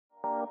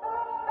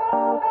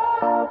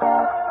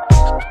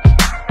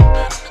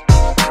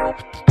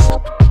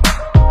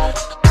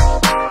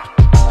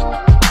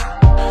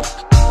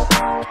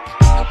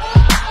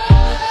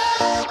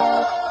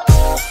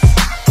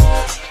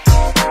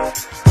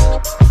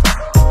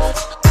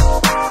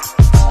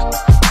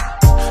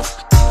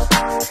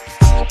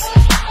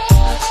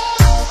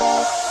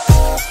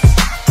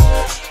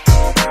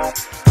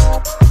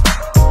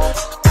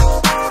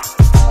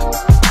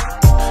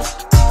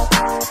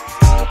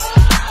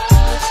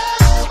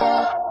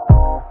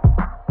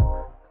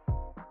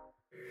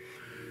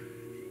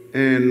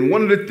And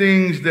one of the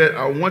things that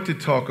I want to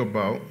talk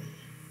about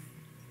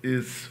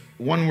is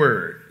one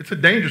word. It's a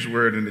dangerous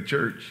word in the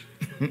church.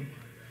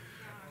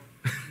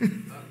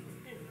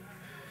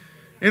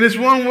 And it's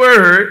one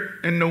word,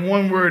 and the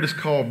one word is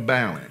called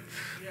balance.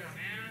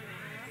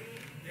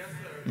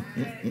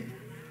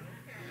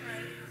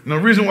 And the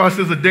reason why I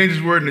say it's a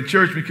dangerous word in the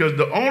church, because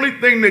the only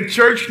thing that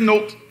church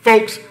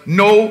folks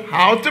know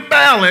how to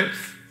balance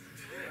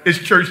is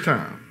church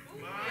time.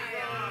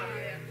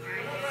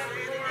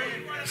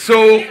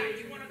 So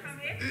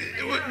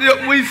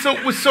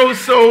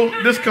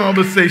this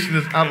conversation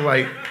is, I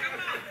like,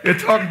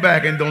 talk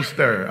back and don't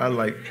stir. I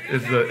like,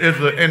 it's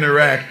an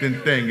interacting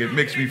thing. It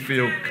makes me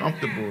feel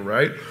comfortable,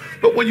 right?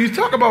 But when you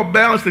talk about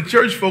balance, the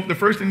church folk, the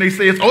first thing they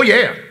say is, oh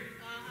yeah,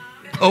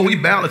 oh, we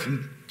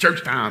balancing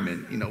church time,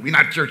 and we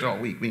not at church all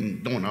week. We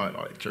ain't doing all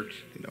that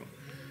church,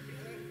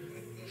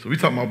 So we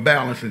talking about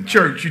balance in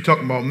church. You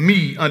talking about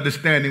me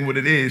understanding what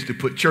it is to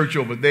put church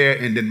over there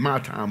and then my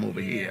time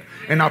over here.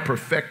 And I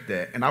perfect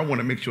that. And I want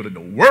to make sure that the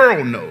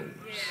world knows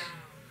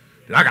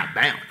that I got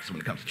balance when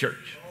it comes to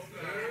church.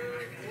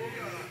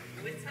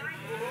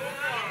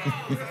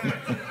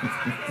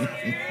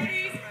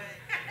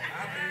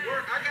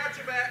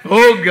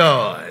 Oh,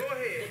 God.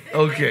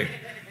 Okay.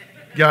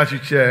 Got you,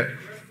 Chad.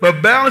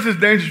 But balance is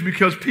dangerous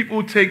because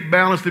people take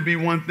balance to be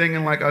one thing,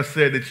 and like I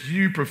said, it's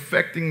you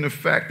perfecting the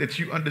fact that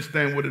you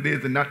understand what it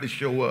is and not to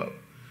show up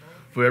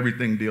for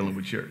everything dealing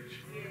with church.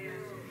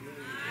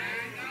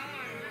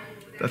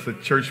 That's a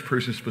church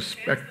person's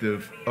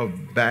perspective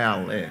of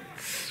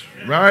balance,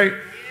 right?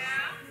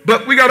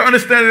 But we got to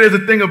understand that there's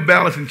a thing of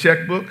balance in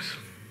checkbooks.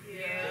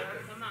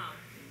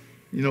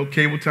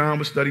 Cable time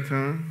with study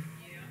time.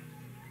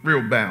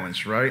 Real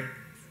balance, right?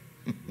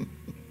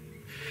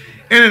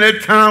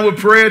 Internet time with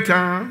prayer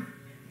time,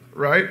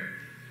 right?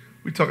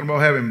 We're talking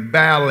about having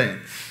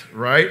balance,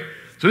 right?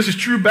 So this is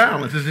true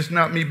balance. It's just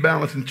not me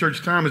balancing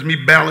church time. It's me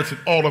balancing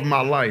all of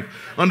my life.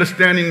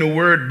 Understanding the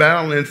word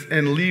balance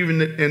and leaving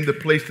it in the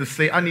place to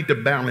say, I need to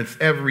balance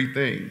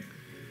everything.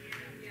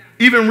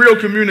 Even real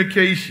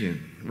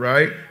communication,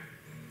 right?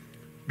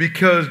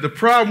 Because the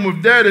problem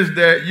with that is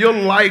that your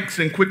likes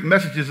and quick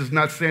messages is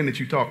not saying that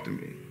you talk to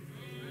me.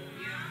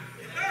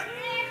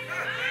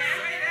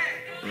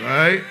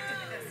 Right?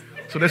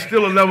 So there's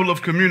still a level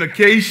of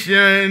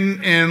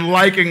communication and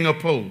liking a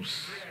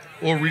post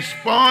or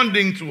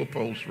responding to a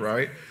post,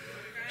 right?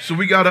 So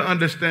we got to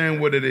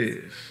understand what it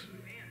is.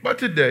 But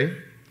today,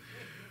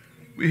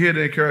 we're here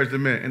to encourage the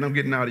men, and I'm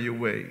getting out of your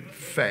way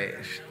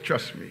fast.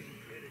 Trust me.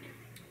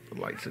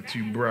 The lights are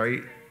too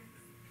bright.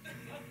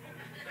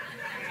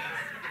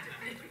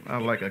 I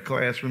like a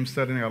classroom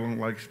setting. I don't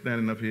like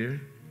standing up here.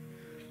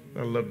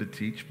 I love to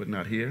teach, but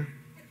not here.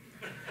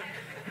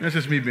 That's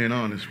just me being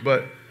honest.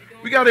 But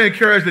we got to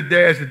encourage the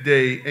dads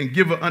today and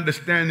give an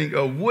understanding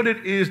of what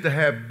it is to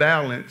have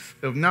balance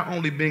of not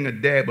only being a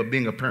dad, but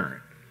being a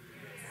parent.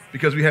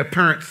 Because we have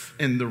parents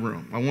in the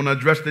room. I want to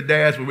address the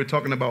dads, but we're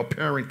talking about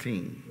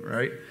parenting,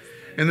 right?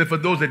 And then for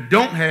those that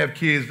don't have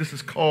kids, this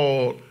is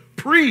called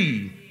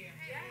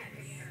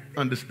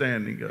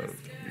pre-understanding of,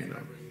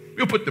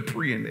 We'll put the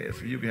pre in there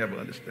so you can have an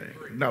understanding.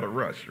 Not a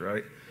rush,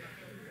 right?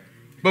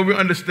 But we're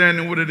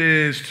understanding what it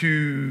is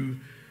to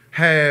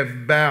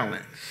have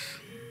balance.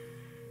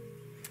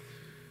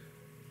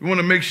 We want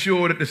to make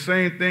sure that the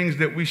same things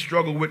that we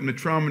struggle with and the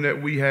trauma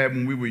that we had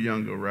when we were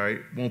younger,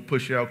 right, won't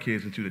push our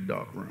kids into the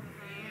dark room.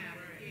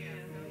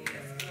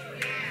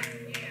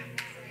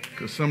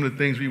 Because some of the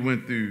things we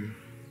went through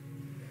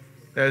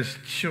as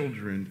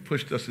children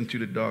pushed us into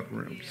the dark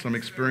room. Some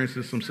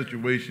experiences, some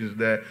situations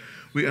that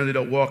we ended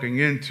up walking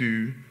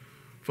into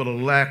for the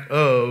lack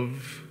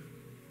of,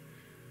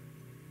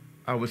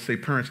 I would say,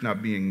 parents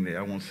not being there.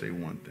 I won't say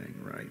one thing,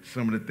 right?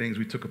 Some of the things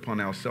we took upon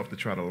ourselves to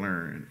try to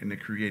learn, and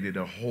it created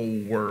a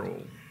whole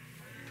world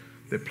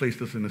that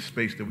placed us in a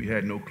space that we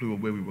had no clue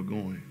of where we were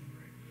going.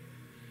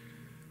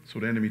 So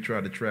the enemy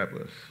tried to trap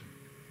us.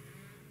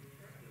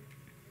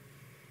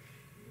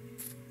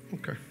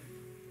 Okay.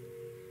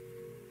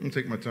 I'm going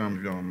to take my time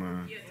if y'all don't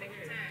mind. Yeah, take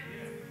your time.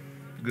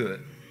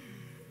 Good.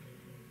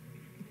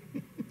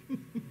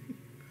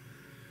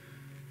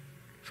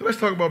 So let's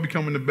talk about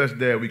becoming the best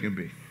dad we can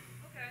be. Okay.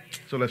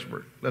 So let's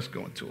work. Let's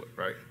go into it,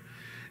 right?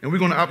 And we're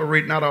going to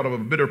operate not out of a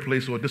bitter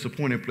place or a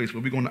disappointing place,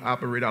 but we're going to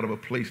operate out of a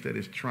place that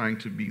is trying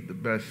to be the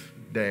best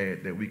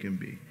dad that we can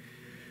be.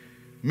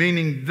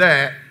 Meaning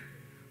that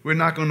we're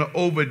not going to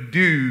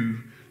overdo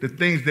the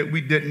things that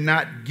we did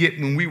not get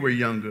when we were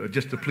younger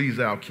just to please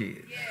our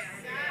kids.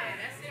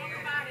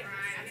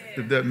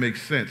 If that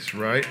makes sense,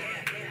 right?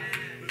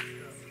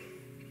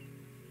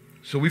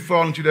 So we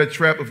fall into that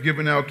trap of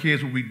giving our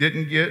kids what we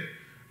didn't get,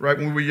 right,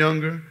 when we were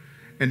younger,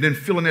 and then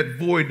filling that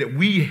void that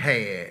we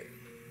had,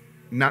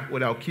 not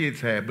what our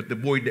kids had, but the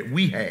void that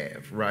we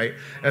have, right,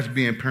 as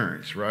being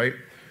parents, right?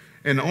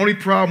 And the only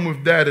problem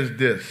with that is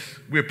this: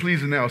 we're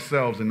pleasing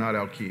ourselves and not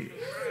our kids.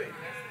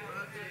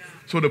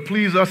 So to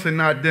please us and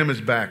not them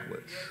is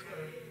backwards,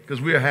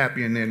 because we're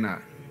happy and they're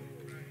not.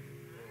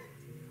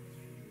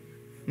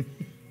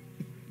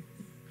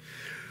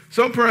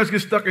 Some parents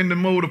get stuck in the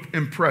mode of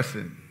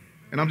impressing.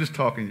 And I'm just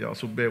talking, y'all,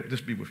 so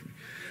just be with me.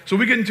 So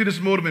we get into this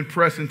mode of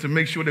impressing to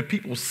make sure that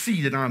people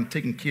see that I'm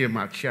taking care of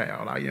my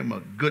child. I am a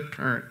good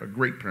parent, a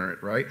great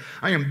parent, right?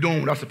 I am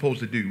doing what I'm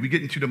supposed to do. We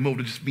get into the mode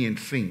of just being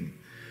seen.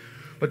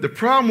 But the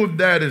problem with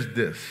that is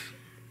this,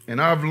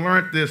 and I've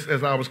learned this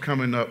as I was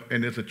coming up,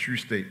 and it's a true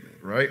statement,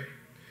 right?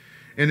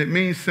 And it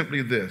means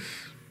simply this.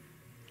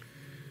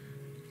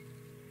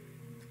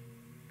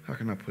 How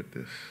can I put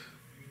this?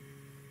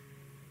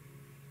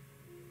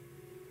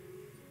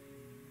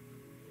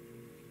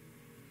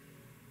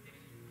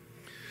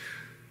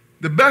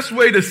 The best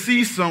way to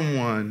see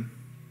someone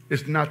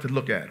is not to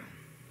look at them.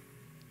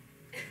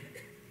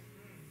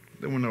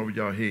 That went over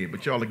y'all head,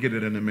 but y'all will get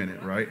it in a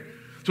minute, right?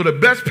 So the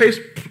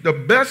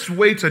best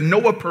way to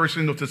know a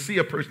person or to see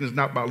a person is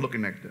not by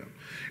looking at them.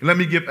 And let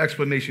me give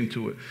explanation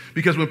to it.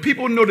 Because when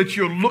people know that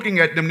you're looking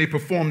at them, they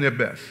perform their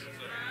best.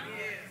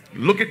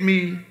 Look at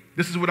me.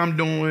 This is what I'm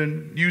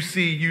doing. You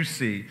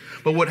see.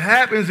 But what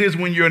happens is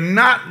when you're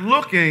not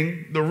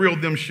looking, the real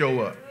them show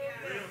up.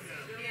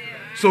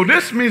 So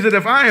this means that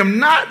if I am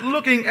not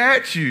looking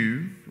at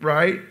you,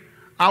 right,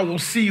 I will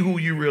see who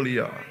you really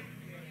are.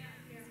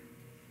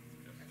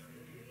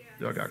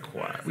 Y'all got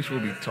quiet. We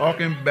should be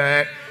talking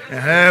back and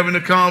having a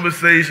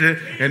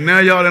conversation, and now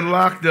y'all done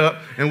locked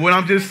up. And what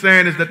I'm just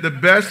saying is that the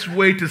best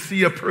way to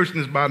see a person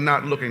is by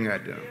not looking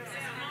at them.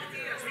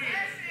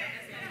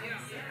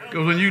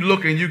 Because when you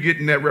looking, you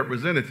getting that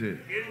representative.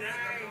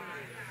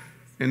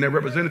 And that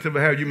representative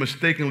will have you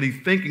mistakenly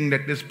thinking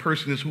that this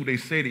person is who they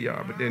say they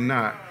are, but they're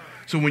not.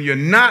 So when you're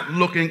not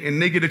looking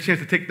and they get a chance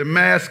to take the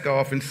mask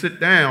off and sit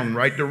down,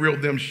 right, the real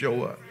them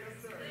show up.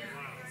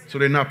 So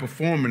they're not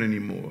performing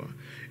anymore.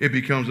 It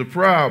becomes a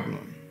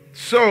problem.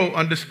 So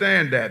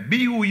understand that.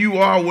 Be who you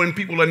are when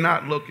people are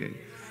not looking.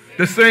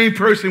 The same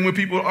person when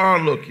people are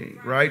looking,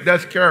 right?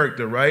 That's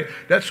character, right?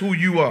 That's who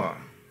you are.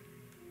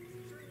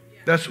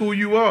 That's who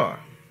you are.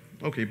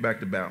 Okay, back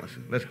to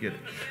balancing. Let's get it.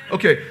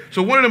 Okay,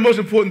 so one of the most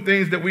important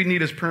things that we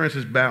need as parents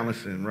is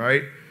balancing,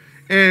 right?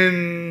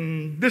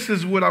 And this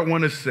is what I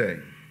want to say.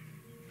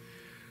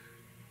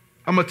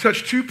 I'm going to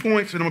touch 2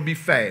 points and I'm going to be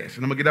fast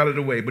and I'm going to get out of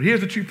the way. But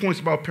here's the 2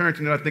 points about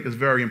parenting that I think is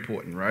very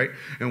important, right?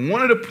 And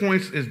one of the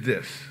points is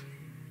this.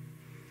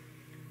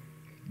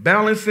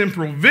 Balancing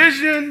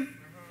provision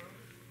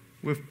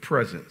with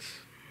presence.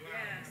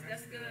 Yes,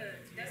 that's good.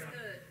 That's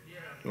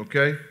good.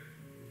 Okay?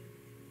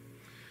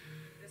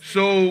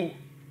 So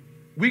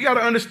we got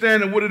to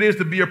understand what it is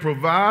to be a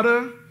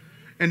provider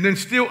and then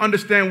still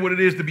understand what it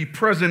is to be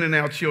present in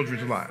our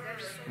children's lives,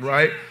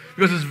 right?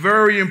 Because it's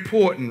very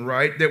important,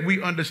 right, that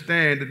we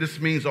understand that this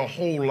means a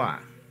whole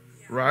lot,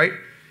 right?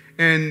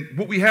 And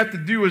what we have to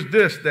do is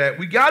this, that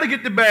we got to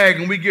get the bag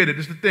and we get it.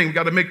 This is the thing. We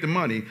got to make the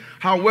money.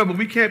 However,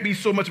 we can't be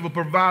so much of a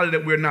provider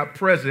that we're not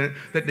present,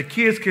 that the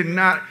kids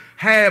cannot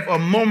have a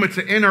moment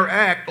to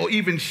interact or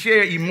even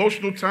share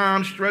emotional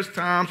times, stress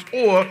times,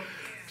 or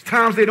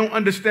times they don't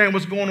understand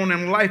what's going on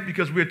in life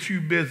because we're too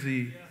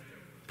busy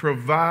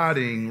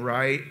providing,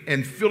 right,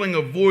 and filling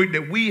a void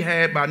that we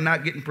had by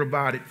not getting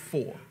provided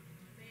for.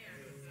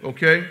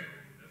 Okay?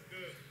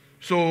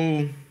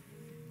 So,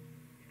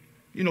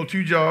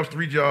 2 jobs,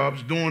 3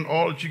 jobs, doing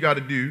all that you got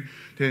to do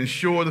to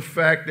ensure the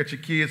fact that your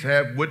kids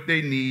have what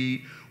they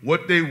need,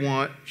 what they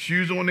want,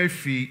 shoes on their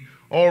feet,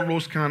 all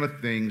those kind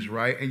of things,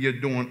 right? And you're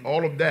doing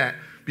all of that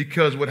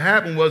because what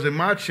happened was in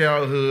my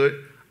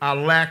childhood, I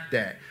lacked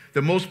that.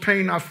 The most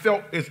pain I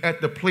felt is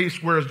at the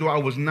place where as though I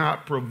was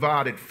not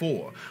provided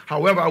for.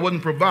 However, I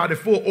wasn't provided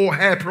for or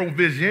had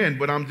provision,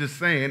 but I'm just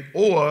saying,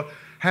 or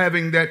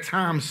having that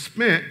time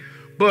spent,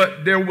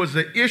 but there was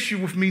an issue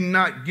with me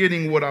not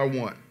getting what I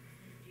want.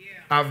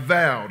 I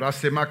vowed. I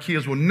said my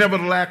kids will never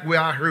lack where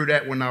I heard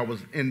at when I was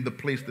in the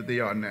place that they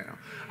are now.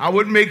 I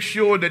would make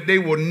sure that they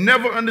will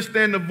never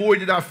understand the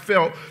void that I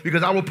felt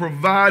because I will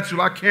provide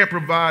till I can't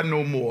provide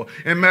no more.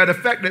 And matter of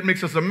fact, that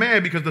makes us a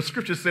man because the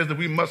scripture says that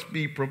we must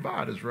be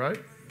providers, right?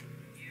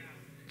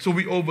 So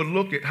we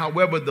overlook it.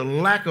 However, the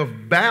lack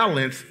of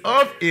balance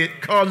of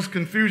it causes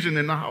confusion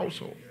in the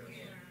household,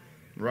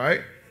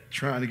 right?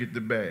 Trying to get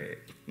the bag.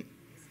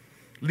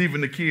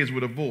 Leaving the kids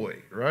with a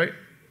void, right?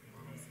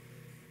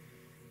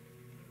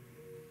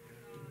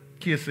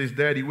 Kid says,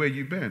 Daddy, where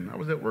you been? I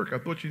was at work. I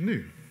thought you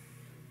knew.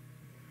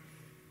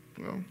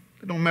 Well,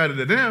 it don't matter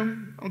to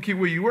them. I don't care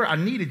where you were. I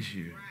needed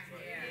you.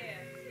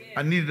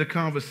 I needed a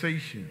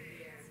conversation,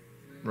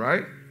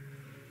 right?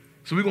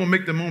 So we're going to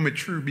make the moment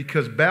true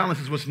because balance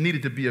is what's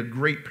needed to be a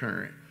great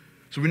parent.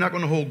 So we're not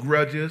going to hold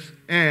grudges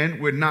and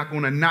we're not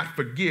going to not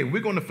forgive.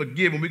 We're going to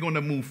forgive and we're going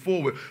to move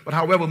forward. But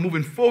however,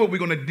 moving forward, we're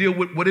going to deal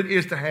with what it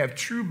is to have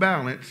true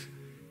balance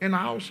in the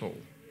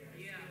household,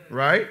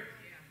 right?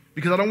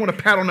 Because I don't want to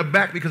pat on the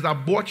back because I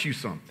bought you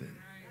something,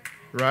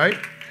 right?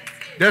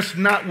 That's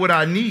not what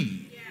I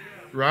need,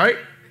 right?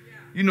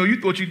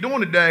 You thought you're doing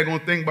the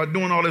daggone thing by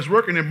doing all this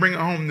work and then bringing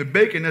home the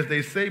bacon, as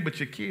they say, but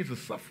your kids are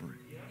suffering.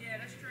 Yeah,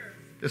 that's true.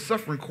 They're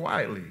suffering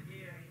quietly,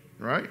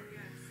 right?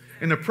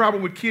 And the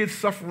problem with kids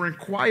suffering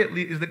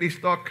quietly is that they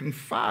start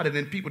confiding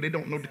in people they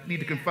don't know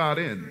need to confide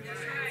in. That's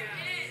right.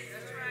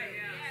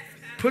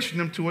 Pushing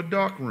them to a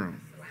dark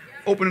room.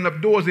 opening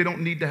up doors they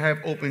don't need to have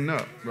open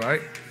up,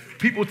 right?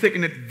 People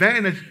taking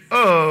advantage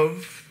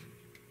of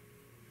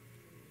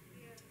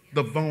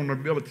the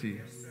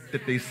vulnerability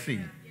that they see.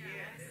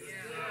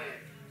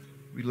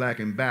 We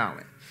lacking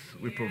balance.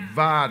 We're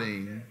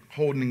providing,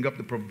 holding up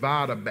the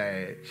provider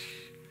badge,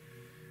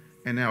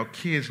 and our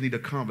kids need a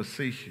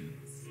conversation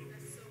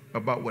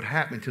about what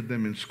happened to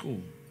them in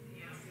school,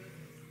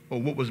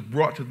 or what was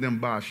brought to them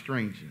by a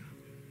stranger,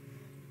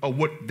 or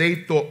what they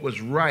thought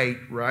was right,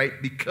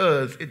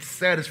 because it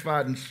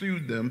satisfied and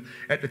soothed them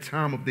at the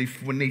time of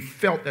when they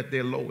felt at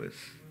their lowest.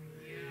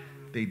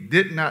 They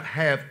did not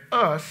have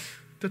us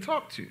to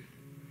talk to.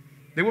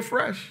 They were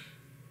fresh.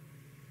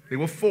 They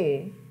were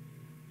full.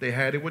 They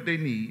had what they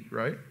need,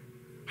 right?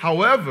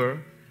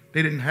 However,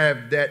 they didn't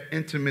have that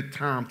intimate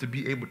time to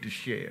be able to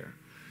share.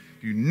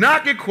 Do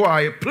not get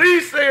quiet.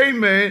 Please say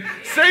amen.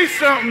 Say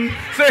something.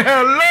 Say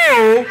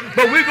hello.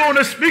 But we're going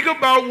to speak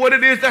about what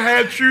it is to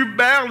have true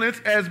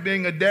balance as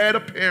being a dad, a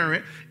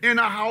parent, in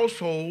a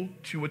household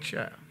to a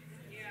child.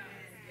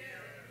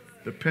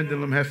 The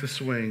pendulum has to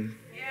swing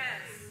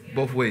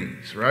both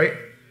ways, right?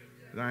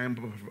 I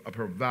am a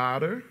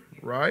provider,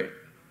 right?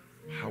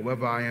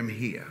 However, I am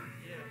here,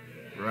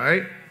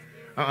 right?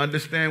 I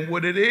understand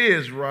what it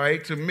is,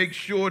 right, to make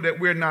sure that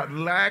we're not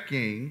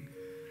lacking.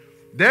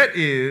 That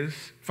is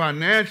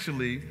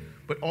financially,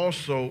 but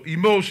also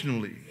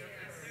emotionally.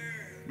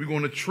 We're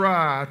going to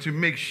try to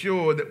make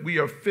sure that we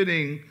are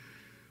filling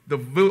the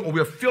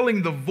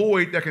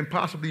void that can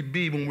possibly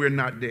be when we're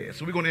not there.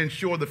 So we're going to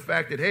ensure the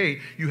fact that, hey,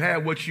 you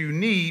have what you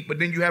need, but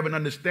then you have an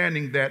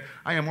understanding that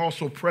I am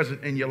also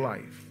present in your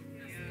life.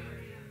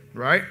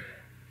 Right?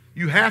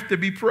 You have to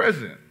be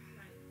present.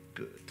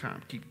 Good.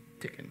 Time keep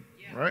ticking.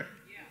 Right?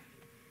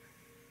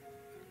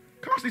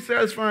 Constantly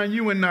satisfying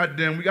you and not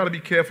them. We got to be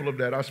careful of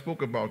that. I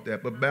spoke about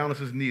that, but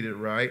balance is needed,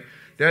 right?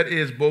 That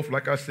is both,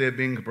 like I said,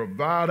 being a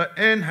provider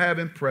and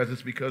having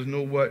presence, because you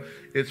know what?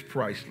 It's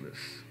priceless.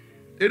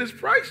 It is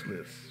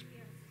priceless.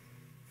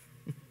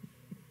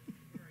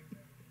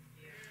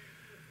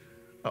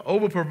 An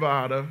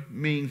over-provider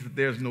means that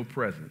there's no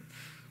presence.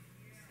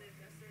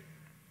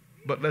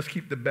 But let's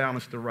keep the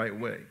balance the right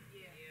way.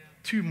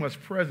 Too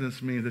much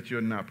presence means that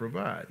you're not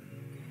providing.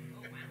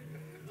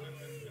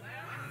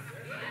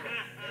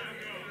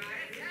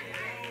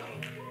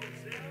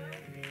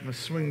 Let's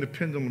swing the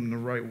pendulum the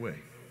right way,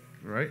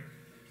 right?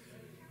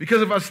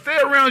 Because if I stay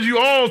around you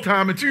all the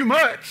time and too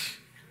much,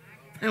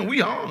 and we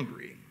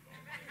hungry.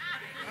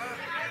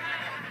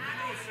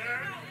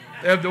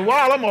 After a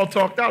while, I'm all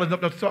talked out. There's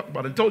nothing to talk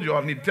about. I told you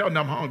all I need to tell them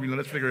I'm hungry. Now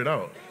let's figure it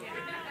out,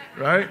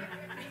 right?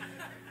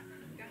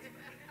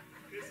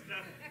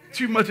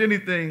 Too much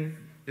anything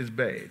is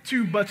bad.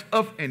 Too much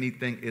of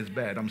anything is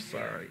bad. I'm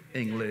sorry,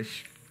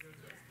 English,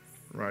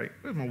 right?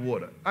 Where's my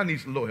water? I need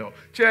some little help.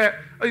 Chad,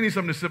 I need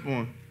something to sip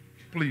on.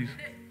 Please.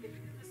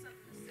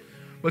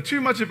 But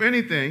too much of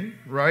anything,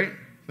 right?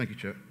 Thank you,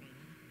 Chuck.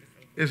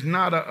 Is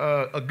not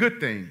a good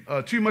thing.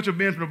 Too much of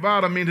being a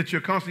provider means that you're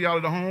constantly out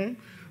of the home.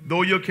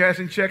 Though you're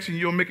cashing checks and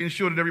you're making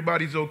sure that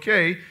everybody's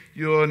okay,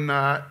 you're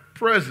not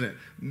present.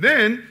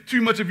 Then,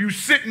 too much of you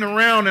sitting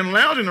around and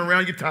lounging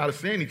around, you're tired of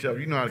seeing each other.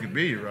 You know how it can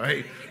be,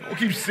 right? Don't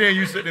keep seeing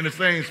you sitting in the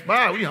same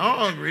spot. We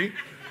hungry.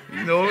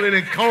 You know, they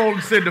didn't call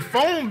and said the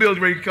phone bill's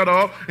ready to cut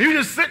off. And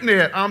you're just sitting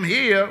there. I'm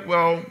here.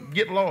 Well,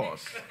 get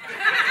lost.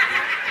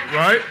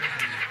 Right?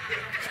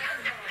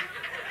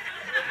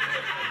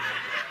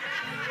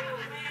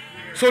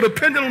 So the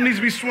pendulum needs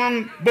to be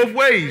swung both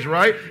ways,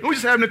 right? We're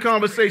just having a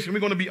conversation.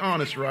 We're going to be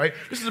honest, right?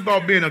 This is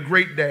about being a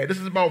great dad. This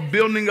is about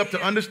building up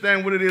to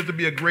understand what it is to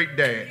be a great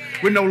dad.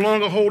 We're no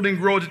longer holding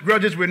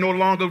grudges. We're no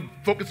longer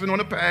focusing on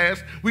the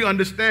past. We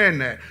understand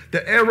that.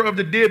 The era of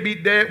the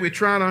deadbeat dad, we're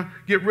trying to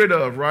get rid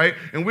of, right?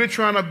 And we're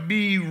trying to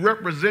be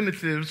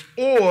representatives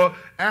or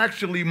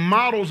actually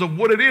models of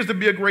what it is to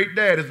be a great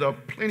dad. There's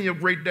plenty of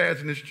great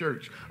dads in this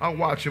church. I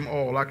watch them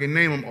all. I can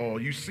name them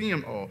all. You see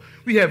them all.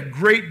 We have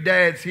great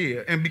dads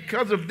here. And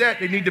because of that,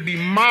 they need to be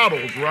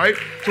models, right?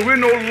 So we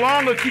no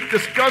longer keep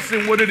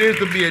discussing what it is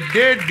to be a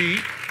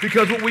deadbeat,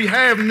 because what we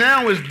have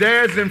now is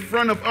dads in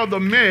front of other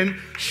men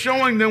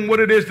showing them what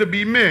it is to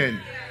be men.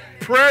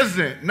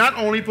 Present, not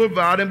only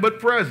providing, but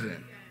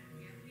present.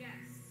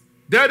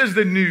 That is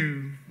the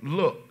new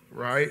look,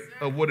 right,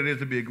 of what it is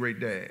to be a great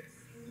dad.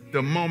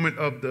 The moment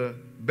of the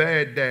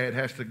bad dad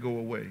has to go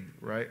away,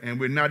 right? And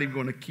we're not even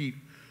going to keep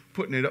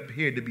putting it up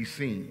here to be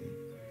seen.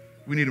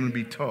 We need them to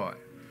be taught.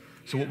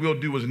 So what we'll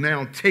do is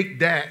now take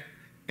that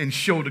and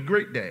show the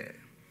great dad,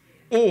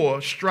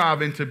 or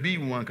striving to be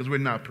one, because we're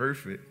not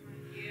perfect.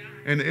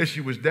 And the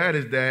issue with that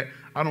is that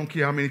I don't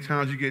care how many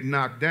times you get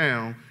knocked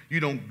down, you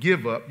don't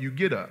give up, you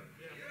get up.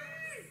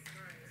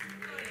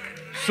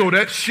 So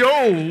that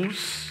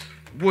shows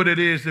what it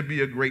is to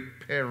be a great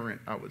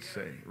parent, I would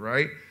say,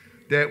 right?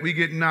 That we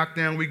get knocked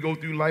down, we go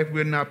through life,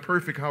 we're not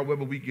perfect,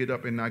 however, we get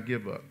up and not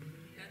give up.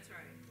 That's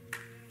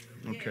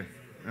right. Okay.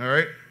 All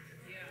right?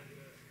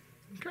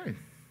 Okay.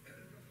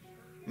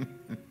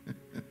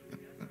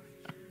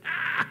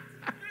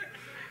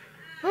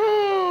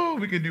 Oh,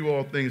 we can do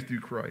all things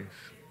through Christ.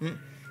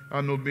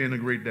 I know being a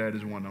great dad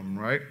is one of them,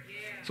 right?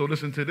 So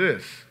listen to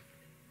this.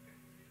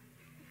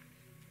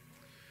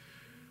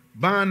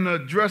 Buying a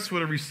dress for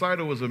the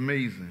recital was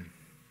amazing,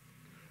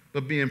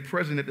 but being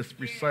present at this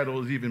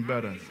recital is even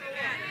better.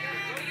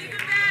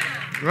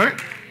 Right?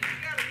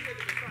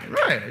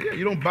 Right. Yeah,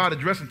 you don't buy the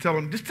dress and tell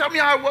them, just tell me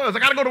how it was. I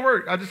got to go to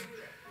work.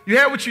 You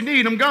had what you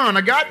need. I'm gone.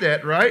 I got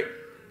that, right?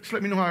 Just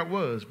let me know how it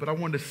was. But I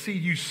wanted to see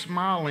you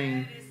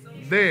smiling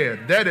there.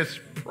 That is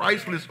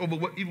priceless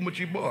over even what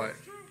you bought.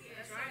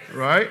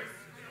 Right?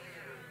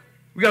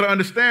 We got to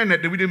understand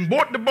that we didn't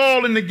bought the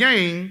ball in the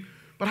game,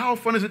 but how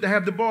fun is it to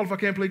have the ball if I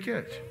can't play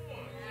catch?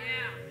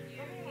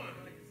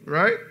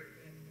 Right?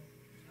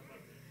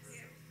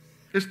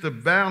 It's the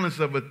balance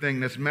of a thing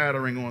that's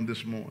mattering on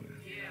this morning.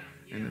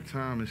 And the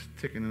time is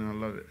ticking and I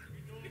love it.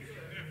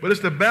 But it's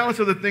the balance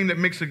of the thing that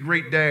makes a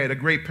great dad, a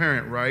great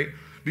parent, right?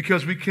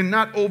 Because we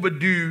cannot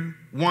overdo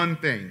one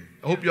thing.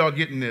 I hope y'all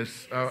getting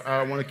this.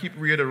 I want to keep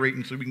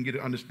reiterating so we can get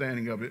an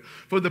understanding of it.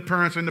 For the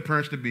parents and the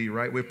parents to be,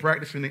 right? We're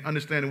practicing and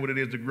understanding what it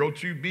is to grow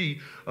to be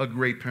a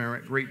great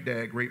parent, great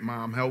dad, great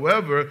mom.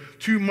 However,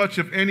 too much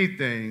of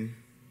anything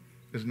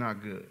is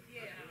not good.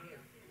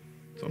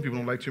 Some people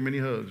don't like too many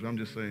hugs, but I'm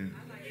just saying.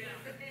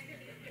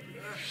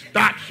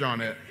 Stop,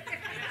 Shawnette.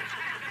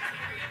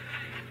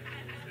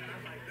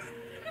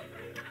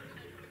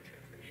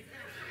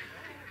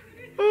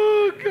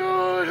 Oh,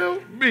 God,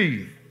 help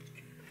me.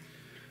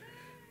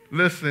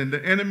 Listen,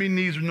 the enemy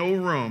needs no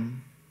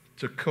room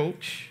to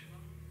coach,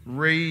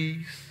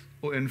 raise,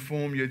 or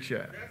inform your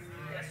child.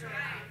 That's right.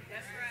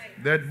 That's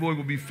right. That void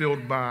will be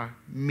filled by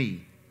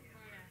me.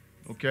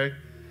 Okay?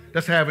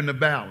 That's having the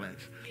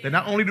balance. That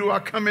not only do I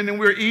come in and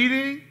we're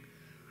eating,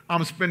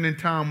 I'm spending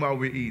time while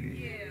we're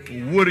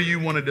eating. What do you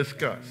want to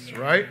discuss,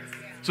 right?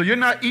 So you're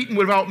not eating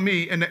without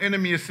me, and the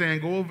enemy is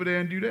saying, go over there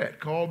and do that.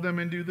 Call them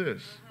and do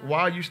this.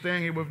 Why are you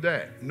staying here with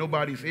that?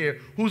 Nobody's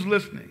here. Who's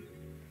listening?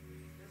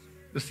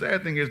 The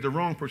sad thing is the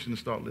wrong person to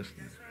start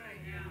listening.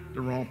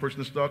 The wrong person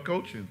to start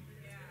coaching.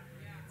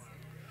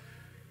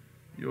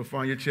 You'll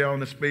find your child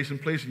in a space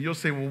and place, and you'll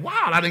say, well,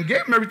 wow, I didn't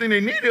give them everything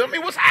they needed. I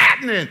mean, what's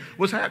happening?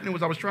 What's happening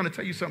was I was trying to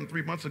tell you something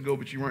 3 months ago,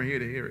 but you weren't here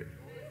to hear it.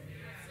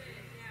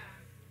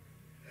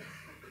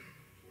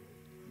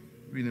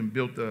 We done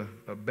built a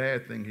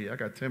bad thing here. I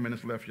got 10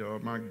 minutes left, y'all.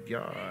 My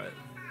God.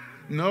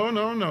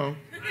 No.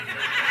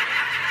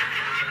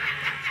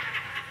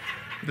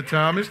 The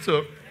time is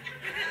took.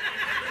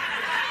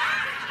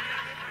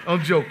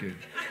 I'm joking.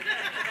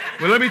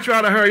 Well, let me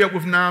try to hurry up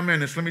with 9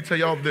 minutes. Let me tell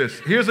y'all this.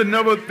 Here's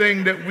another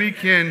thing that we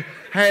can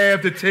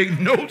have to take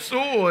notes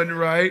on,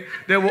 right?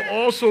 That will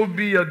also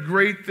be a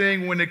great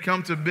thing when it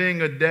comes to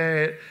being a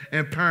dad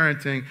and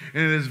parenting.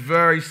 And it is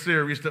very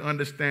serious to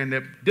understand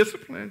that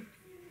discipline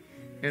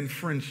and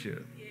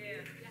friendship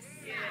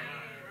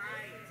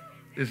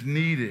is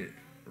needed,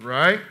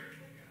 right?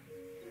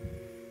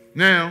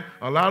 Now,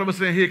 a lot of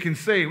us in here can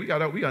say, we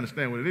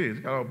understand what it is.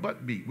 We got our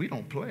butt beat. We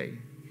don't play.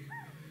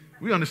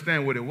 We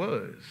understand what it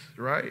was,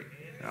 right?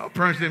 Our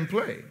parents didn't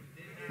play.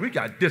 We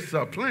got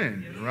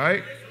disciplined,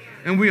 right?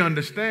 And we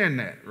understand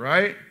that,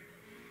 right?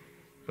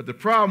 But the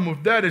problem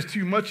with that is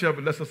too much of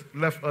it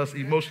left us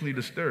emotionally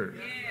disturbed,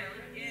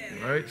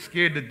 right?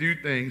 Scared to do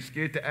things,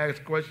 scared to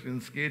ask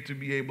questions, scared to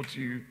be able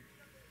to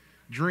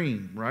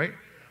dream, right?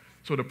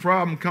 So the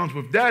problem comes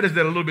with that is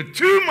that a little bit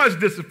too much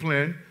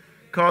discipline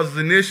causes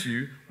an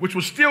issue, which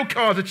will still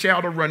cause a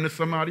child to run to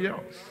somebody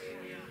else.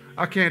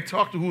 I can't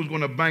talk to who's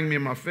going to bang me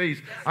in my face.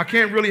 I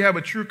can't really have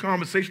a true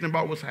conversation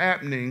about what's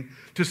happening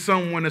to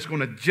someone that's going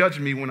to judge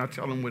me when I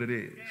tell them what it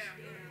is.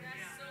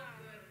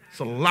 It's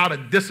a lot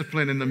of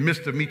discipline in the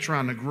midst of me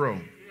trying to grow.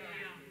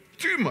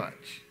 Too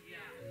much.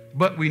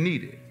 But we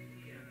need it.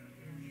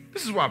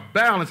 This is why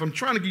balance, I'm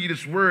trying to give you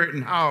this word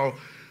and how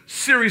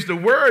serious the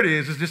word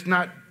is. It's just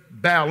not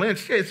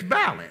balance. Yeah, it's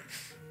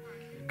balance.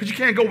 Because you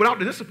can't go without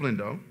the discipline,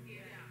 though.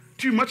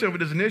 Too much of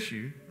it is an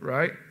issue,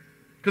 right?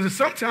 Because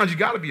sometimes you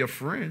got to be a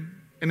friend,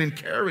 an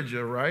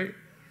encourager, right?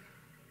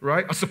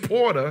 Right? A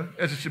supporter,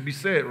 as it should be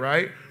said,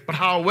 right? But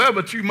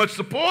however, too much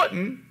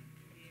supporting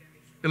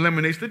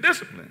eliminates the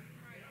discipline.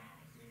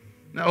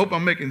 Now, I hope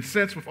I'm making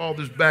sense with all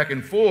this back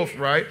and forth,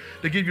 right?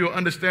 To give you an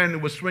understanding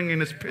of what swinging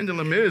this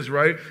pendulum is,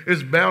 right?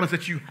 It's balance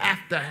that you have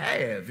to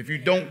have. If you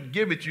don't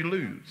give it, you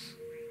lose.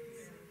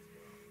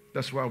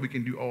 That's why we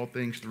can do all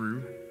things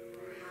through.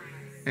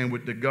 And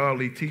with the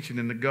godly teaching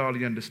and the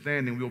godly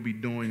understanding, we'll be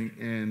doing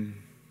in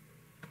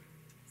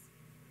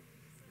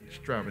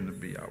striving to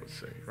be, I would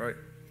say, right?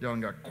 Y'all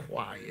got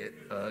quiet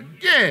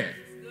again.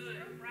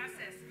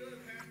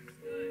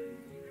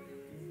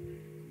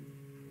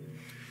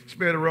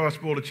 Spare the rod,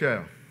 spoil the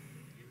child.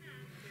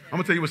 I'm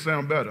going to tell you what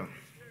sounds better.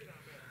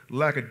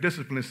 Lack of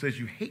discipline says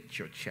you hate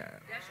your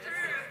child.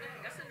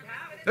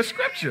 That's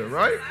scripture,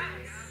 right?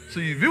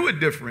 So you view it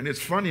different.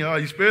 It's funny,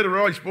 you spare the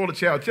rod, you spoil the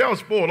child. Child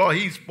spoiled,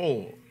 he's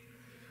spoiled.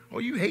 Oh,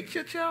 you hate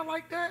your child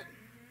like that?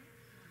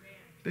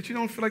 That you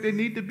don't feel like they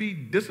need to be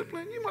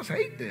disciplined? You must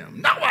hate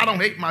them. No, I don't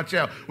hate my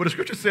child. Well, the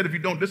scripture said if you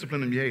don't discipline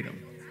them, you hate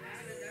them.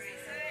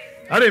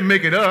 I didn't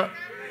make it up.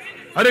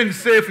 I didn't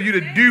say it for you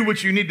to do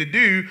what you need to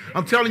do.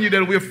 I'm telling you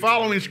that we're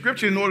following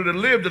Scripture in order to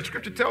live. The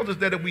Scripture tells us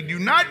that if we do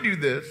not do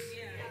this,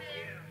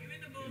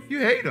 you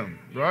hate them,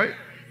 right?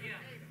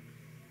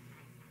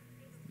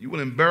 You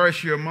will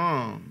embarrass your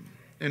mom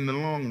in the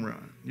long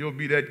run. You'll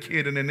be that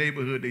kid in the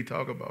neighborhood they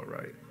talk about,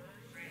 right?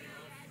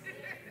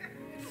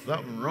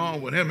 Something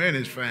wrong with him and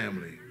his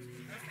family.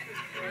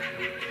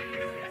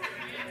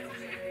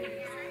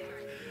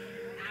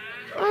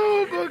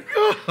 Oh, my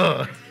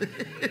God.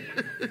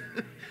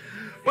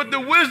 But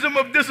the wisdom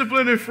of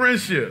discipline and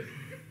friendship,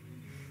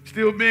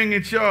 still being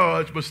in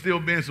charge, but still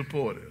being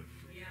supportive.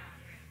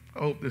 I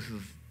hope this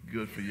is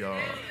good for y'all,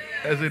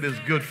 as it is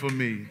good for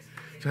me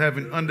to have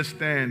an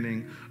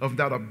understanding of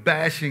not a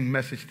bashing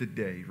message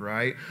today,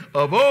 right?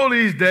 Of all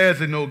these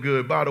dads are no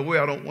good. By the way,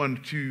 I don't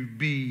want to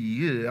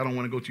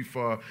go too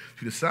far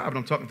to the side, but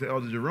I'm talking to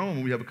Elder Jerome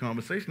and we have a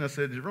conversation. I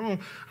said, Jerome,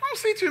 I don't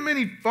see too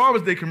many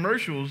Father's Day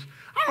commercials.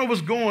 I don't know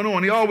what's going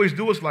on. They always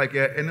do us like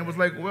that. And it was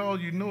like, well,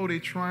 they're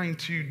trying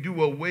to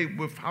do away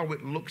with how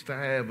it looks to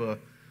have a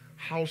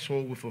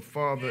household with a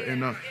father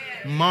and a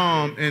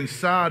mom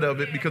inside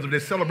of it, because if they're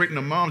celebrating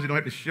the moms, you don't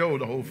have to show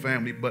the whole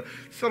family, but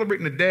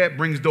celebrating the dad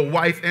brings the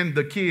wife and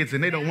the kids,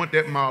 and they don't want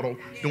that model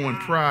during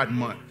Pride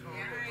Month.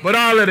 But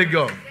I'll let it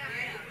go.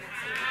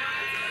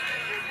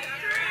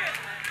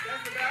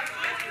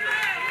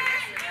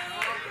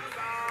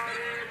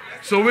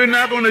 So we're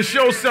not going to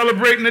show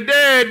celebrating the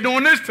dad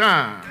during this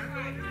time,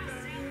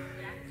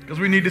 because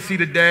we need to see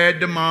the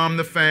dad, the mom,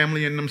 the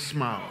family, and them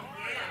smile.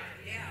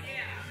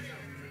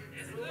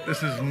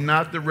 This is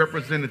not the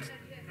representative.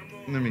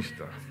 Let me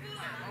stop.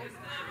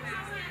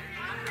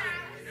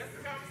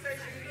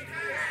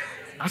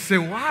 I said,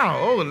 wow,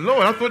 oh,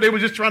 Lord, I thought they were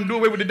just trying to do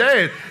away with the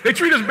dad. They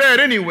treat us bad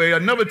anyway.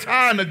 Another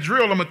tie and a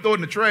drill, I'm going to throw it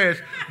in the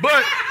trash.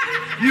 But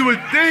you would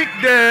think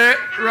that,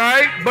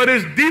 right? But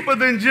it's deeper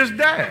than just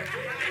that.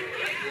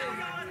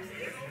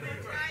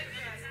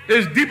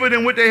 It's deeper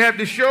than what they have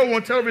to show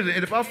on television.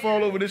 And if I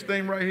fall over this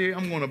thing right here,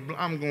 I'm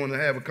going to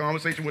have a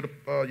conversation with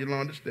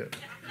Yolanda Stith.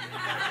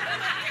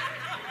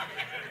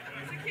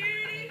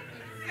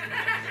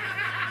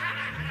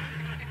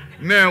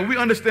 Now, we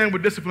understand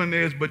what discipline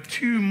is, but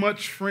too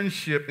much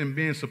friendship and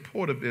being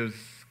supportive is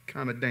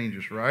kind of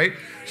dangerous, right?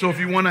 So if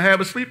you want to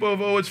have a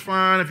sleepover, oh, it's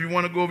fine. If you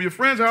want to go over your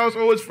friend's house,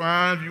 oh, it's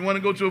fine. If you want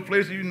to go to a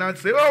place that you not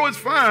say, oh, it's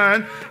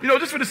fine.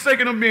 Just for the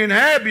sake of them being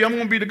happy, I'm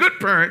going to be the good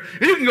parent.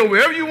 And you can go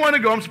wherever you want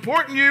to go. I'm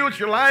supporting you. It's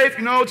your life.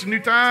 It's a new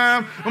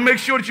time. I'm going to make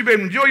sure that you be able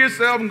to enjoy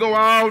yourself and go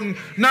out and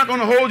not going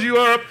to hold you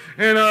up.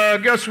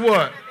 And guess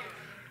what?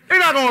 They're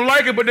not going to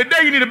like it, but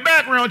today you need a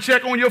background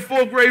check on your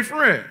 4th grade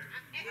friend.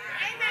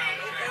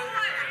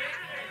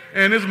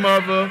 And his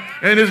mother,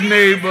 and his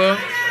neighbor,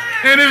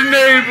 and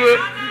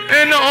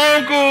the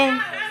uncle,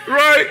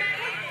 right?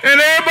 And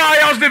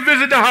everybody else that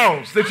visit the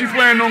house that you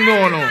plan on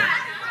going on.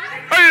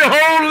 I need a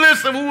whole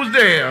list of who's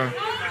there,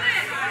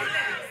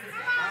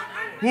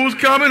 who's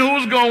coming,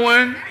 who's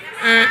going,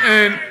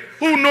 and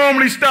who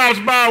normally stops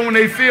by when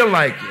they feel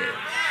like it.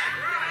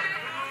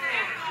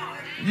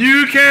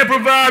 You can't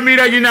provide me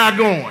that, you're not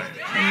going.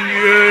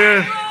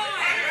 Yeah.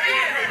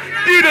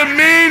 You're the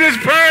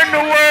meanest parent in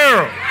the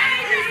world.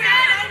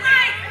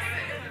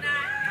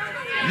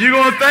 You're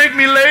going to thank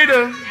me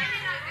later.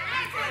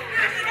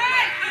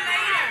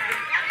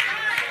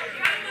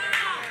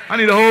 I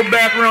need a whole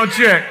background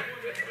check.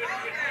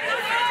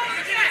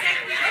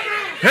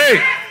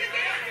 Hey,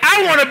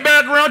 I want a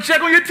background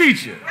check on your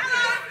teacher.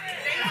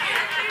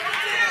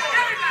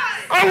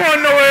 I want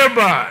to know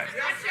everybody.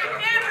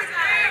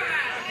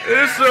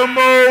 There's some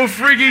old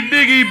freaky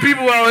diggy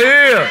people out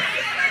here.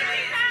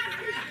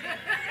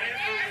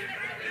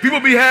 People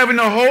be having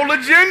a whole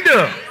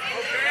agenda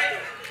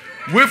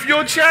with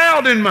your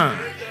child in mind.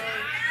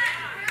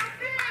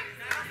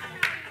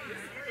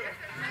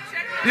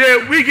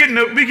 Yeah, we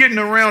getting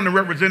around the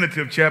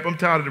representative, chap. I'm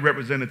tired of the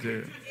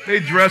representative. They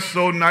dress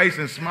so nice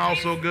and smile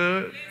so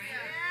good.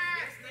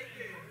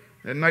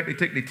 At night they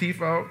take their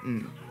teeth out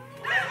and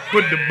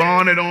put the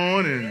bonnet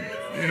on and,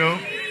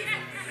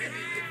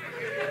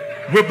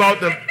 whip out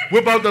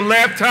the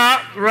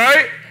laptop,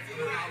 right?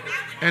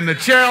 And the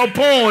child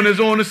porn is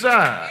on the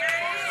side.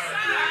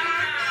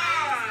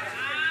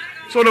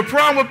 So the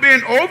problem with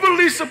being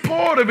overly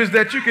supportive is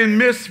that you can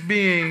miss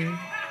being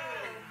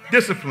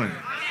disciplined.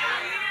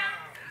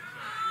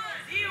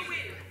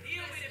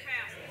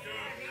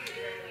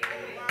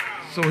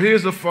 So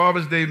here's a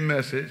Father's Day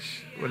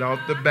message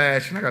without the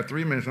bashing. I got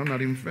 3 minutes. I'm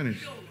not even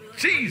finished.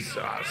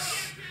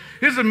 Jesus.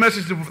 Here's a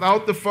message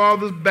without the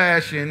father's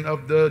bashing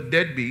of the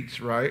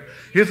deadbeats, right?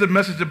 Here's a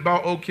message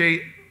about,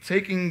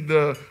 taking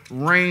the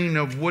reign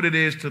of what it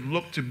is to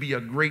look to be a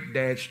great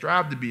dad,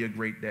 strive to be a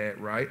great dad,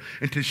 right?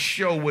 And to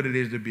show what it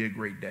is to be a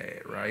great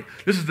dad, right?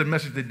 This is the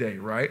message today,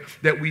 right?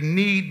 That we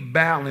need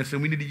balance,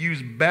 and we need to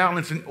use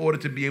balance in order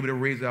to be able to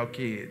raise our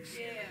kids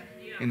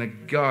in a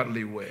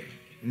godly way.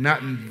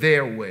 Not in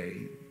their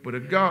way, but a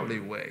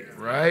godly way,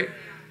 right?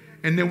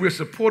 And then we're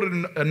supported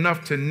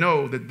enough to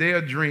know that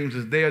their dreams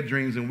is their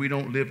dreams, and we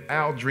don't live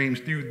our dreams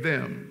through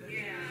them.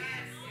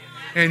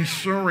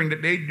 Ensuring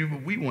that they do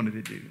what we wanted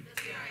to do.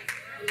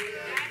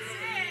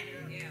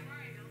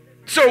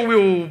 So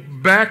we'll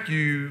back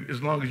you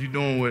as long as you're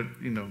doing what,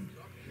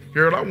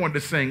 Harold, I wanted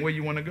to sing. Where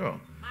you want to go?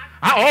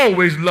 I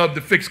always love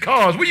to fix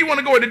cars. Where you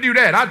want to go to do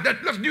that?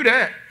 Let's do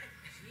that.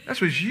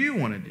 That's what you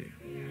want to do.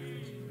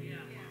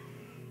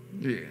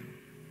 Yeah.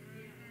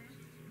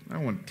 I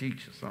want to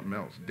teach you something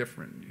else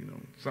different,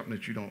 something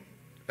that you don't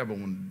ever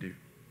want to do.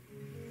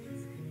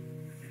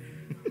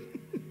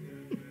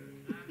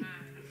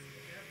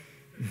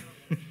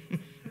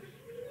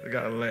 I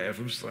got to laugh.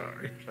 I'm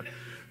sorry.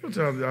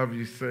 Sometimes I'll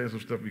be saying some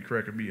stuff be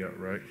cracking me up,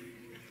 right?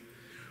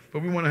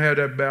 But we want to have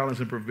that balance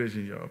and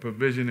provision, y'all.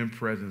 Provision and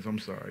presence. I'm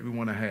sorry. We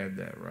want to have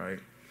that, right?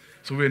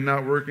 So we're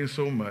not working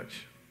so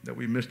much that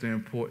we miss the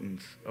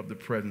importance of the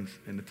presence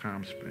and the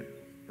time spent,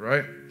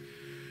 right?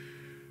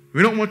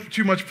 We don't want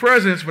too much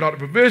presence without the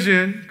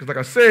provision, because like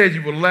I said,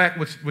 you will lack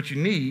what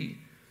you need,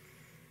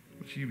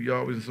 but you be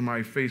always in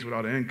somebody's face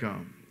without an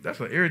income. That's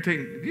an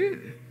irritating.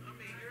 You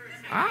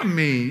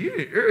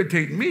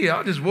irritate me.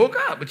 I just woke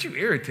up, but you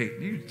irritate.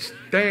 You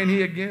stand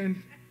here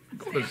again.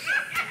 Go to.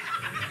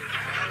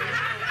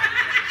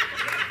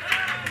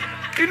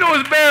 You know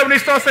it's bad when they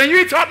start saying, you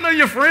ain't talking to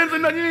your friends or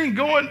nothing. You ain't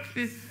going.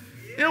 You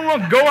don't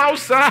want to go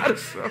outside or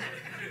something.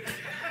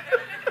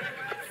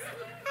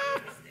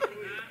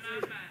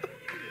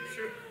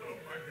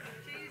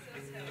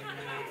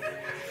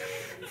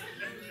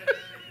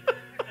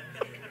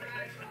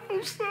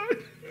 I'm sorry.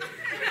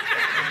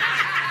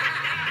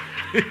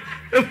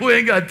 That boy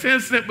ain't got 10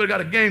 cents, but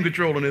got a game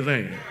control in his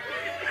hand.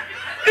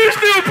 He's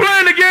still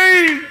playing the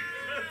game.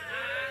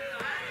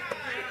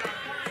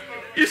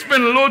 You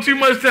spending a little too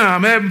much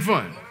time having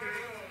fun.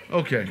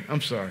 Okay, I'm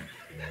sorry.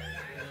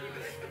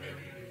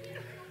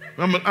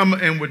 I'm going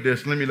to end with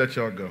this. Let me let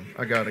y'all go.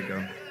 I got to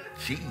go.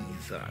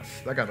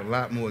 Jesus. I got a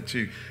lot more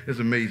too. It's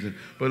amazing.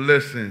 But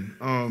listen,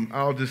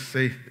 I'll just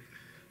say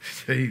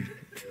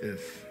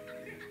this.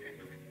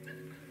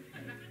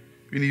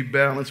 We need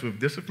balance with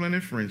discipline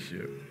and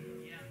friendship.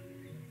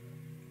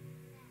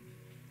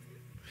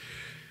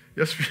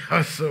 Yes, we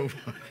are so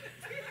funny.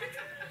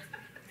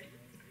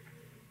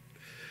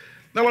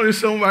 Not only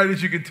somebody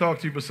that you can talk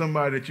to, but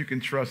somebody that you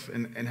can trust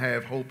and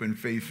have hope and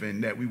faith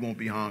in that we won't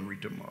be hungry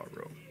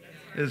tomorrow.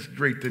 It's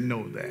great to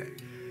know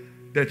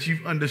that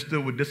you've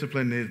understood what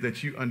discipline is,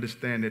 that you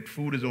understand that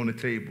food is on the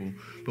table,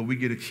 but we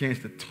get a chance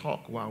to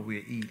talk while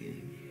we're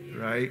eating,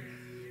 right?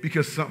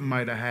 Because something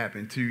might have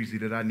happened Tuesday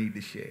that I need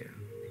to share,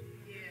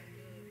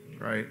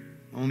 right?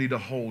 I need to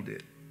hold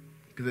it.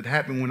 Because it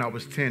happened when I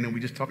was 10 and we're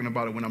just talking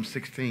about it when I'm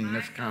 16.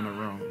 That's kind of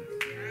wrong,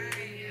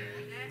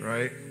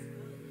 right?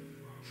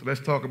 So let's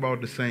talk about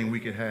the same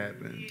week it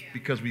happened,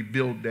 because we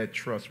build that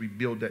trust, we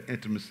build that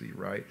intimacy,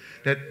 right?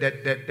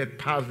 That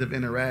positive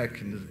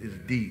interaction is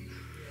deep.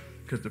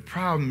 Because the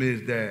problem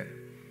is that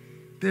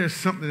there's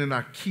something that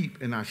I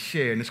keep and I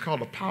share, and it's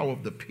called the power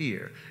of the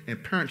peer,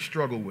 and parents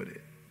struggle with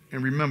it.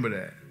 And remember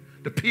that.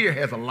 The peer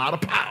has a lot of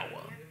power.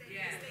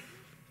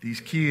 These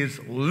kids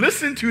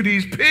listen to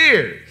these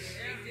peers.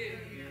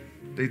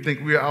 They think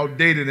we're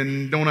outdated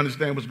and don't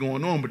understand what's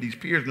going on, but these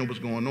peers know what's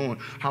going on.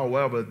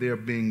 However, they're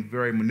being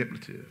very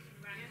manipulative.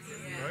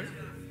 Right?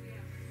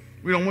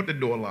 We don't want the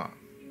door locked.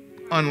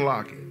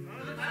 Unlock it.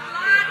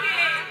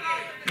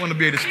 We want to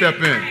be able to step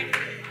in.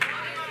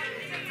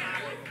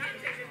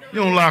 You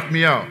don't lock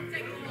me out.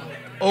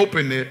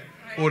 Open it,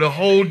 or the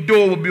whole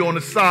door will be on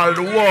the side of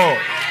the wall.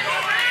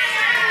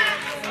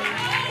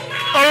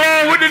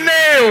 Along with the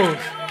nails,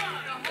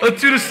 or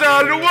to the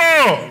side of the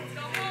wall.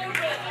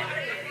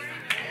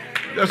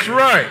 That's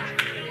right.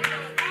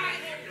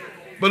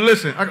 But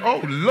listen, oh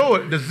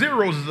Lord, the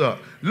zeros is up.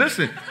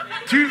 Listen,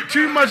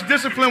 too much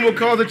discipline will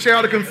cause a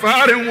child to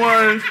confide in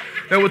ones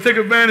that will take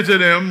advantage of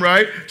them,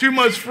 right? Too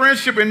much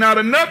friendship and not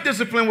enough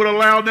discipline would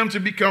allow them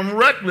to become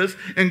reckless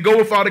and go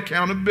without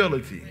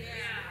accountability.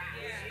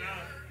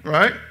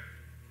 Right?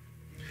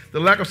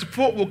 The lack of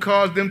support will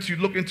cause them to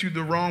look into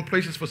the wrong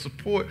places for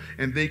support,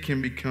 and they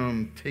can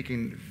become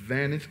taken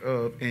advantage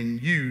of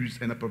and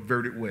used in a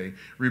perverted way.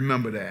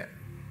 Remember that.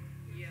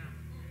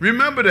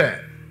 Remember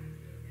that.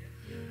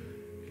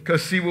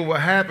 Because see, what will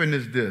happen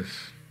is this.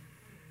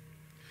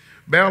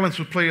 Balance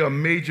will play a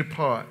major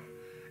part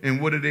in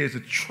what it is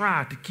to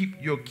try to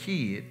keep your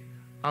kid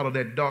out of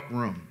that dark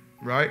room,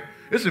 right?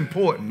 It's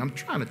important. I'm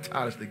trying to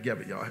tie this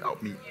together, y'all.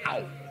 Help me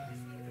out.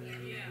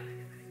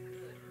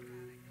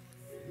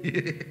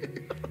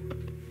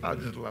 I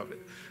just love it.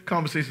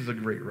 Conversations are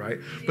great, right?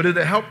 But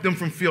it'll help them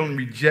from feeling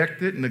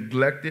rejected,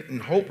 neglected,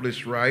 and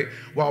hopeless, right?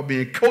 While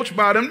being coached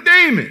by them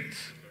demons.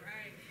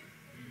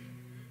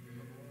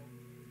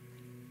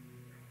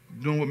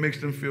 Doing what makes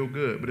them feel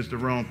good, but it's the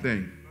wrong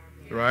thing,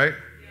 right?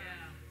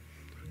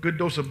 Good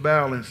dose of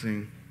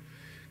balancing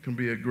can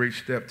be a great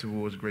step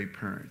towards great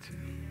parenting.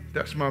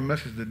 That's my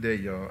message today,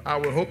 y'all. I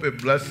would hope it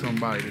blessed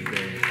somebody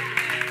today.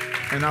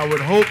 And I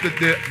would hope that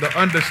the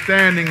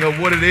understanding of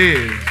what it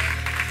is,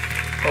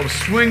 of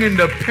swinging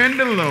the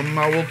pendulum,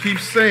 I will keep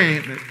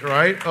saying it,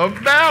 right, of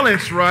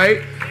balance,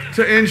 right,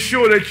 to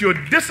ensure that you're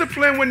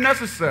disciplined when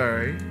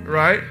necessary,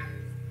 right,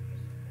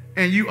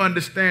 and you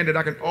understand that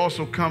I can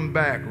also come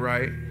back,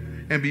 right,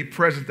 and be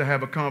present to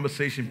have a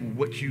conversation for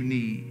what you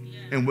need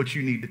and what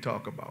you need to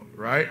talk about,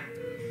 right?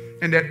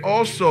 And that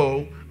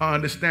also I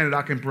understand that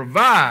I can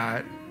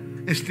provide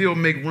and still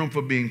make room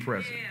for being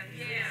present,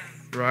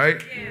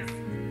 right?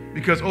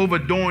 Because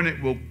overdoing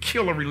it will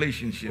kill a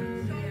relationship.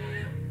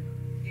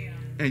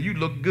 And you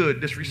look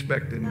good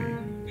disrespecting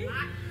me.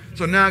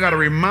 So now I got to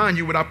remind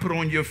you what I put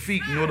on your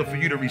feet in order for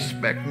you to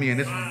respect me, and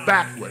it's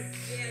backwards.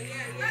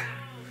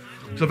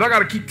 So if I got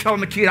to keep telling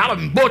the kid, I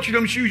done bought you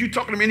them shoes, you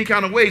talking to me any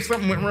kind of way,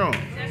 something went wrong.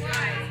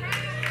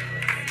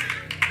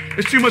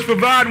 It's too much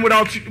providing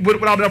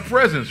without their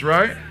presence,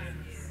 right?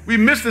 We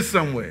missed it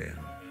somewhere,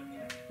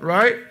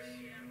 right?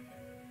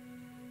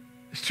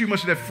 It's too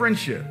much of that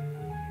friendship.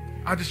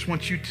 I just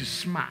want you to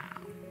smile.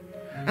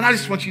 And I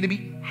just want you to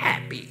be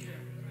happy.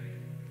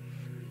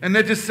 And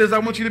that just says I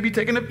want you to be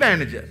taken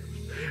advantage of.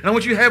 And I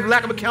want you to have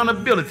lack of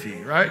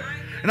accountability, right?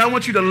 And I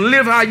want you to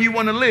live how you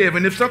want to live.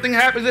 And if something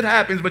happens, it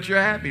happens, but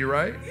you're happy,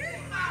 right?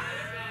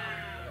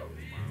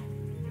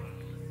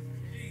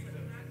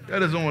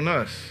 That is on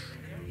us.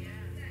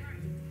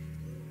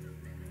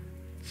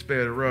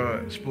 Spare the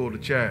rod, spoil the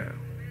child.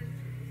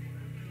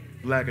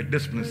 Lack of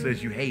discipline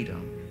says you hate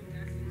them.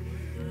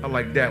 I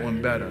like that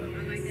one better.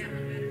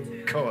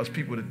 Cause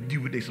people to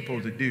do what they're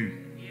supposed to do,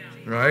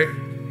 right?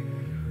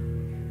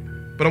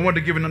 But I wanted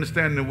to give an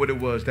understanding of what it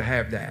was to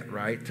have that,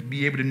 right? To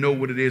be able to know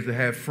what it is to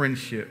have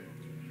friendship,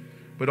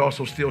 but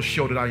also still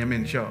show that I am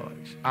in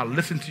charge. I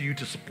listen to you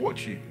to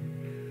support you,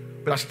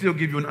 but I still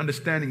give you an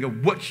understanding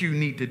of what you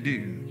need to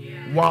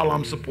do while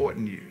I'm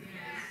supporting you.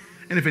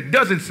 And if it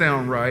doesn't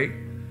sound right,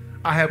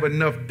 I have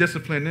enough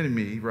discipline in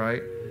me,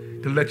 right,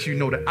 to let you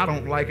know that I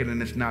don't like it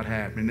and it's not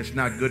happening. It's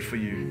not good for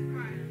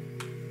you.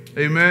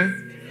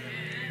 Amen?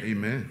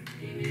 Amen.